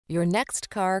Your next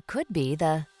car could be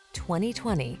the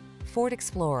 2020 Ford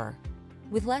Explorer.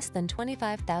 With less than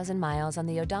 25,000 miles on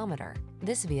the odometer,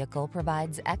 this vehicle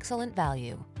provides excellent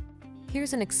value.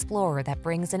 Here's an Explorer that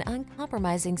brings an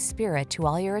uncompromising spirit to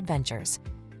all your adventures.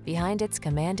 Behind its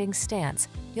commanding stance,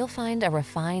 you'll find a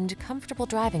refined, comfortable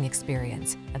driving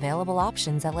experience, available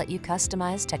options that let you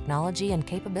customize technology and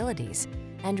capabilities,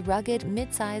 and rugged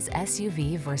midsize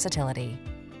SUV versatility.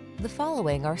 The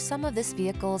following are some of this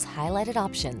vehicle's highlighted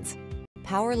options: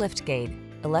 power liftgate,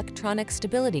 electronic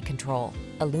stability control,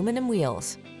 aluminum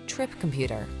wheels, trip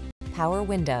computer, power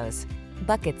windows,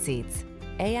 bucket seats,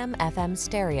 AM/FM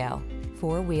stereo,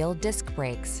 four-wheel disc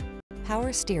brakes,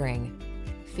 power steering.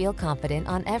 Feel confident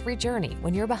on every journey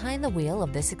when you're behind the wheel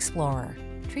of this Explorer.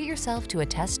 Treat yourself to a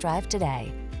test drive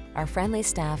today. Our friendly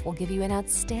staff will give you an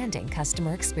outstanding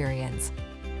customer experience.